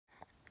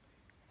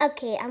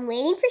Okay, I'm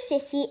waiting for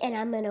Sissy, and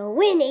I'm gonna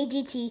win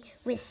AGT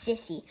with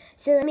Sissy.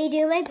 So let me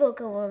do my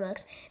vocal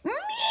warm-ups. Mr.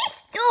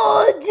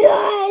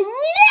 Danielster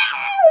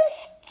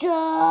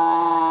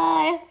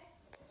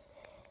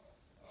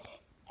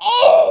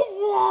is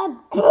the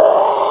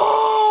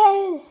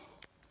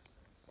best!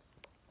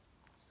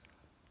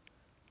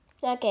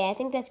 Okay, I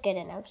think that's good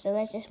enough, so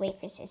let's just wait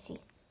for Sissy.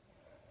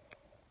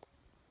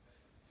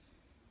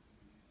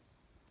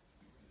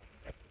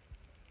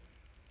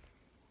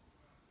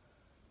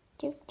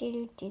 Do do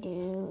do do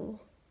do.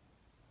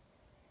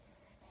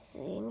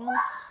 Walking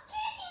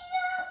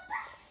up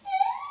the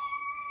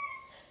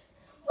stairs,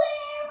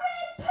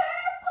 wearing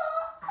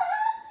purple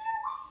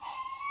underwear.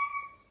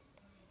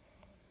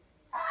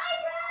 Hi,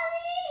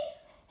 Brody.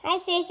 Hi,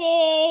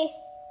 Sissy.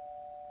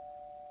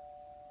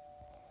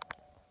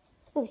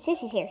 Ooh,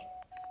 Sissy's here.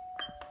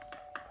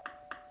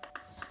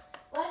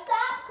 What's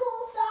up,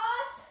 cool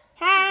sauce?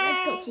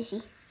 Hi. Let's go,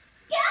 Sissy.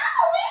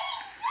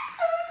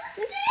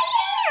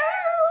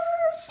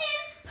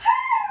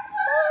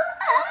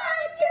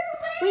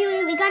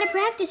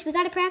 We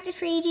gotta practice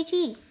for AGT.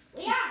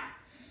 We are.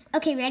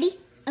 Okay, ready?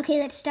 Okay,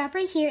 let's stop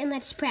right here and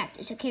let's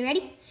practice. Okay,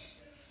 ready?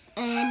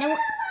 And then with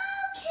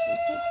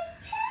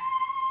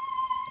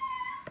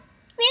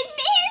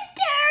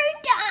Mr.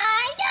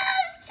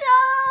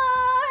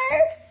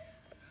 Dinosaur!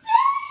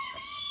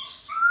 Baby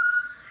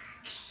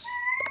shark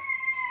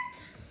shirt.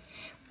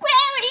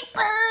 Wearing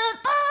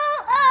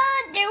purple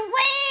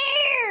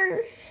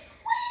underwear!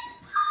 With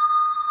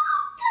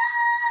polka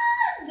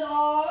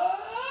dots.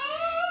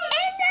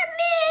 And the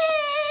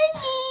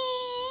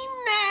Minnie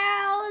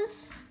Mouse!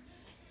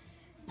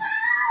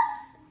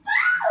 Bells,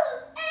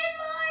 bells, and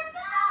more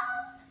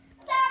bells.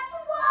 That's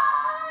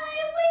why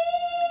we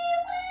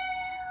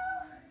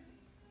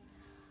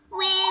will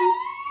Win!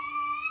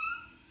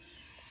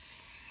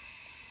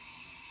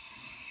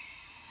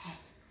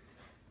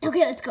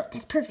 Okay, let's go.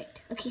 That's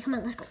perfect. Okay, come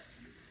on, let's go.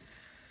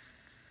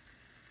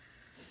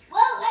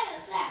 Whoa, that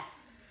was fast.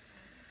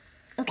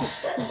 Okay.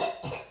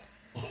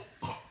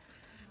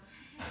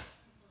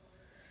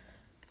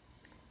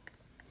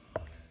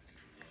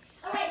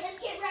 All right, let's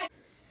get ready.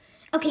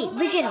 Okay, Oh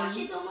my we're good. gosh,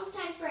 it's almost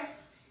time for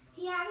us.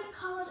 He hasn't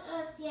called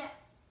us yet.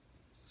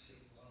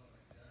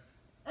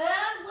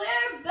 And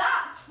we're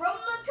back from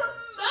the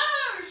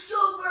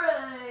commercial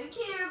break.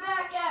 Here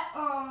back at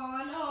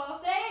On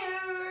Off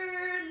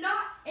Air,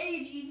 not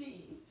AGT.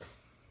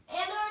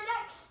 And our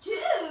next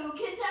two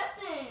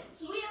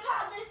contestants. We have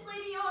had this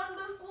lady on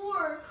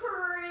before,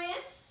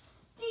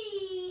 Christy.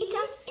 It's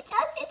us, it's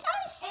us, it's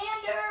us!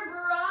 And her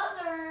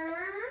brother,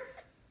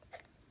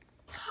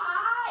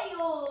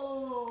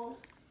 Kyle.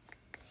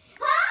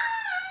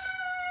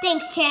 Hi!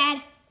 Thanks,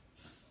 Chad.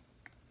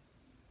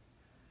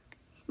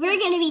 We're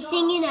gonna be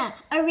singing a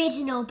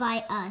original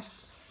by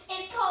us.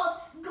 It's called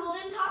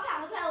Golden Top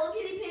Hat with Hello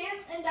Kitty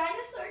pants and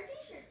dinosaur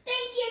t-shirt.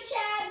 Thank you,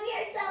 Chad. We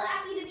are so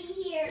happy to be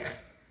here.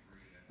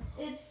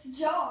 It's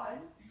John.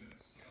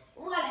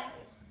 Whatever.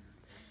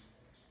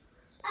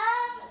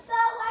 So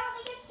why don't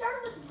we get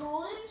started with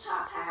Golden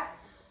Top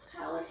Hats,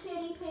 Hello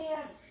Kitty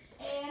pants,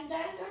 and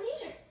dinosaur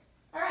t-shirt.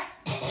 All right.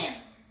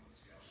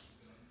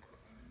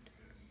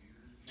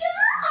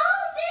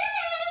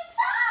 Golden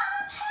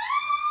Top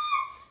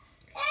Hats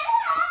and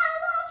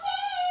Hello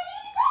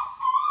Kitty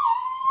pants.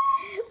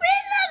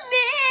 With the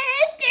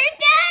Mr.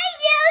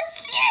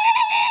 Dinosaur!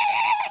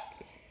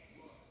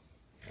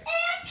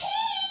 And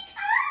pink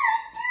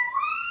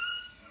underwear.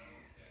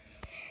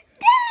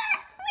 That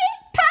with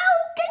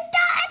polka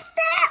dots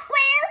that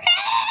wear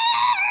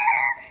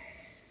hair!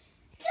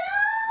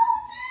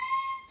 Golden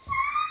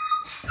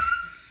Top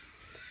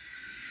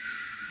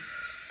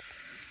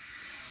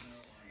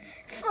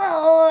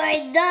For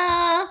the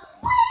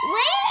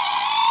win!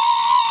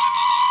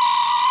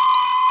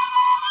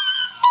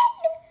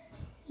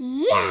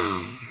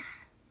 Yeah!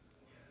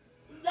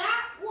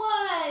 That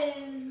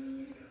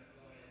was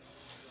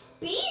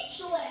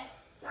speechless.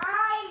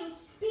 I'm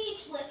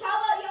speechless. How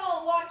about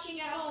y'all watching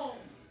at home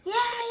Yeah.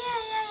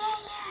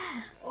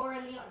 or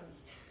in the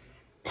audience?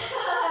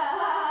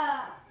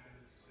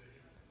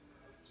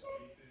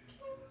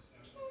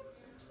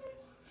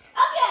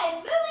 Okay,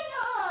 moving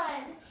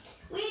on.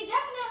 We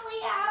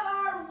definitely have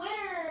our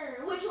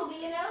winner, which will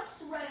be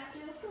announced right after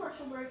this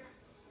commercial break.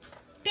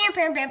 Bow,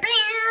 bow, bow,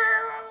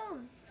 bow.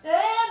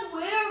 And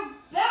we're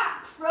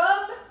back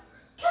from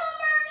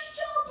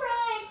commercial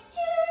break.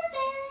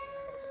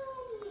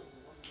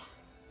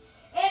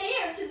 And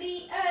here to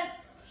the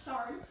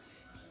sorry,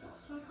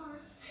 lost my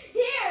cards.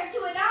 Here to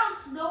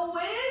announce the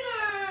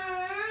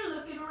winner.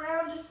 Looking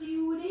around to see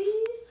who it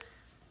is.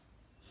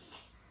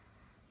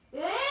 It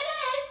is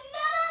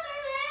none other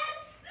than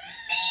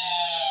me.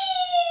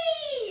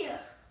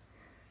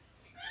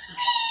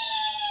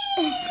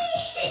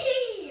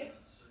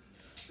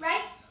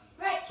 Right?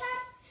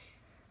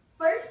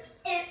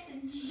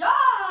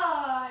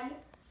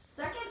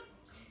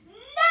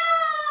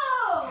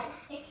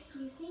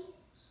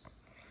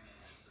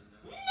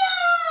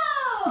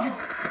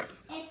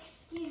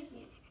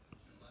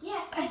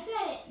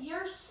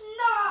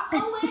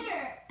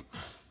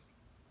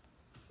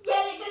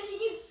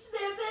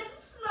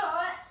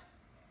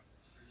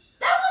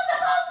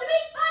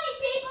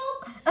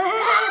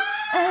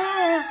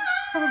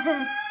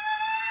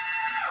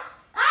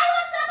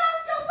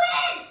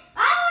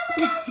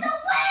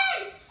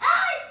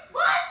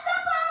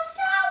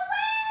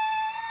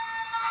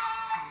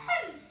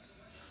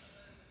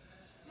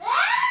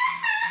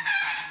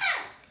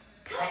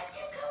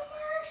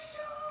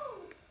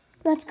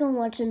 go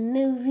watch a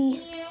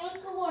movie. Yeah,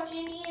 let's go watch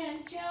Indiana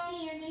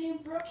Jones or the new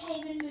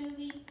Brookhaven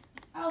movie.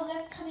 Oh,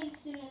 that's coming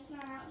soon. It's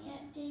not out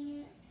yet. Dang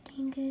it.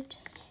 Dang it.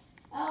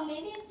 Oh,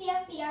 maybe it's the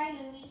FBI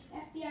movie.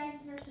 FBI's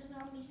versus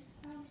zombies.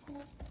 Sounds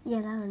cool. Yeah,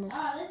 that one is.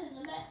 Oh, this is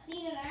the best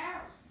seat in the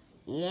house.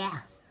 Yeah.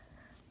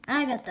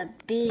 I got the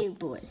big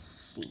boy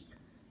seat.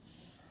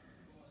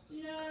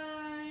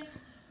 Nice.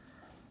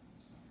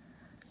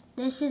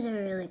 This is a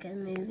really good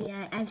movie.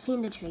 I've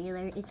seen the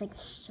trailer. It's like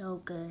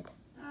so good.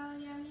 Oh,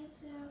 yeah, me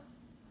too.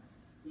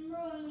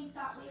 Remember when we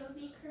thought we would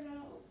be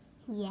criminals?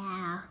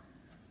 Yeah.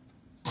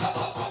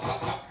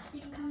 You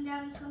can come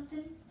down to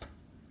something.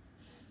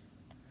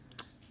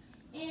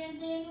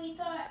 And then we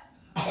thought,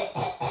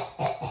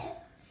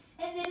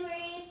 and then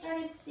we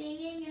started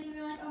singing, and we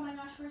were like, oh my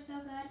gosh, we're so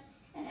good.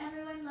 And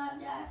everyone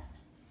loved us.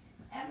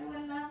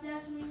 Everyone loved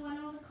us, and we won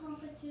all the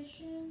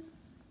competitions.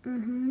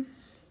 Mm-hmm.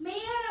 Man,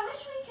 I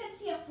wish we could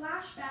see a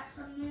flashback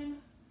from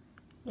then.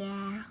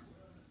 Yeah.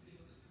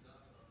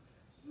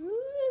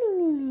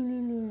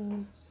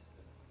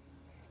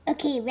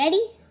 Okay,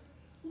 ready?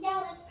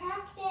 Yeah, let's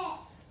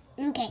practice.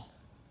 Okay.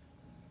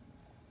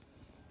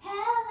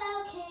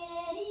 Hello,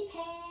 Kitty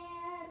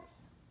Pants.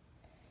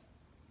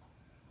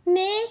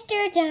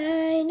 Mr.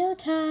 Dino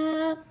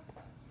Top.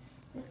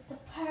 With the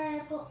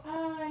purple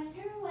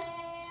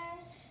underwear.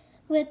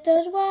 With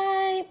those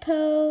white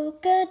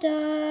polka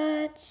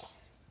dots.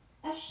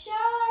 A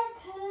shark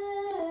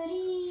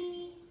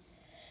hoodie.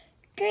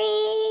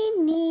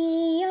 Green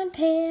neon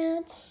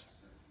pants.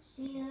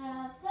 We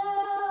love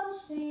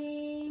those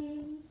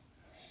things.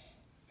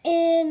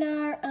 In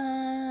our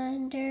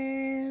underpants.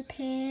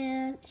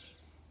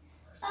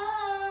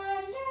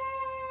 Underpants.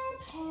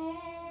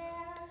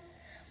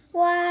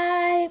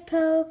 White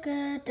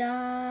polka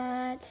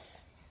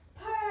dots.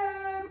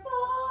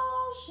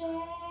 Purple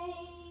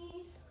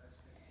shade.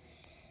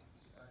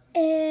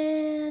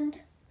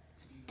 And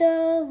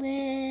the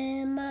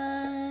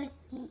lemonade.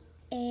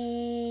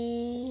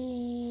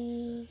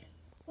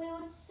 We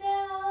would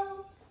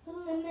sell the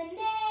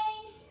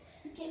lemonade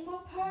to get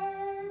more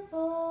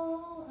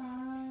purple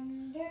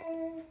underpants.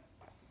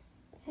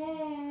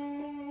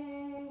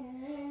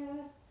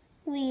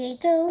 We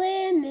ate the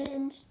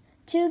lemons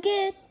to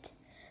get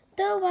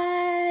the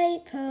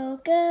white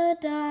polka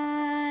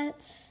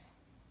dots.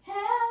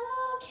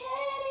 Hello,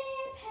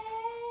 Kitty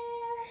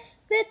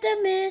Pants. With the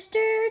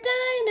Mr.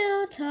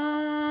 Dino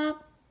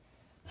Top.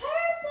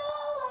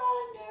 Purple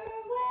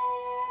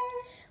underwear.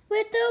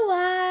 With the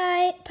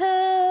white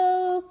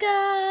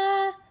polka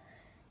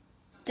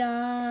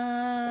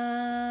dots.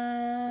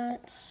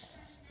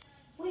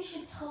 We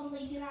should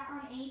totally do that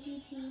on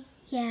AGT.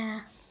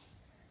 Yeah.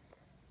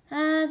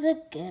 Ah, the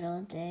good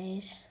old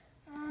days.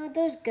 Ah,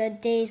 those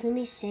good days when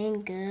we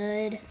sang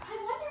good. I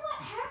wonder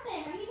what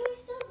happened. I mean, we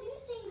still do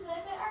sing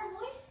good, but our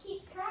voice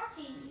keeps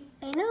cracking.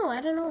 I know, I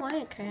don't know why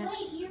it cracks.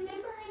 Wait, you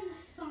remember in the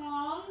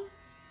song,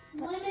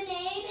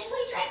 Lemonade, and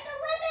we drank the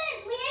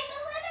lemons! We ate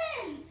the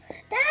lemons!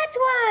 That's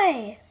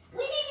why!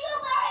 We need to go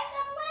buy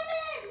some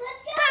lemons!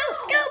 Let's go!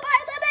 Go buy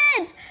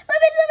lemons!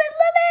 Lemons, lemons,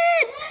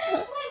 lemons!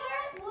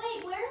 Lemons!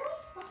 Wait, where do we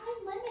find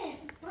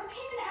lemons?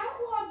 Brookhaven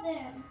outlawed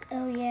them.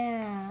 Oh,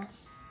 yeah.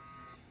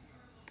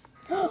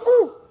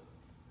 Ooh!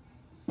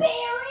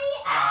 Berry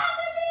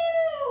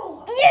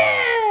Avenue!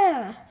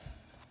 Yeah!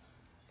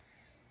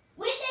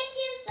 We thank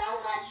you so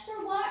much for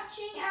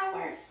watching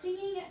our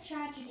singing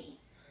tragedy.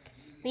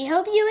 We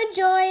hope you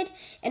enjoyed,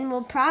 and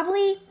we'll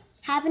probably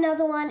have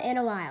another one in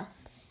a while.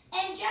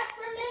 And just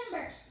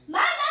remember,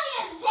 my mommy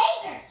has a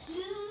taser!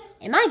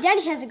 And my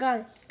daddy has a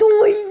gun.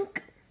 Doink!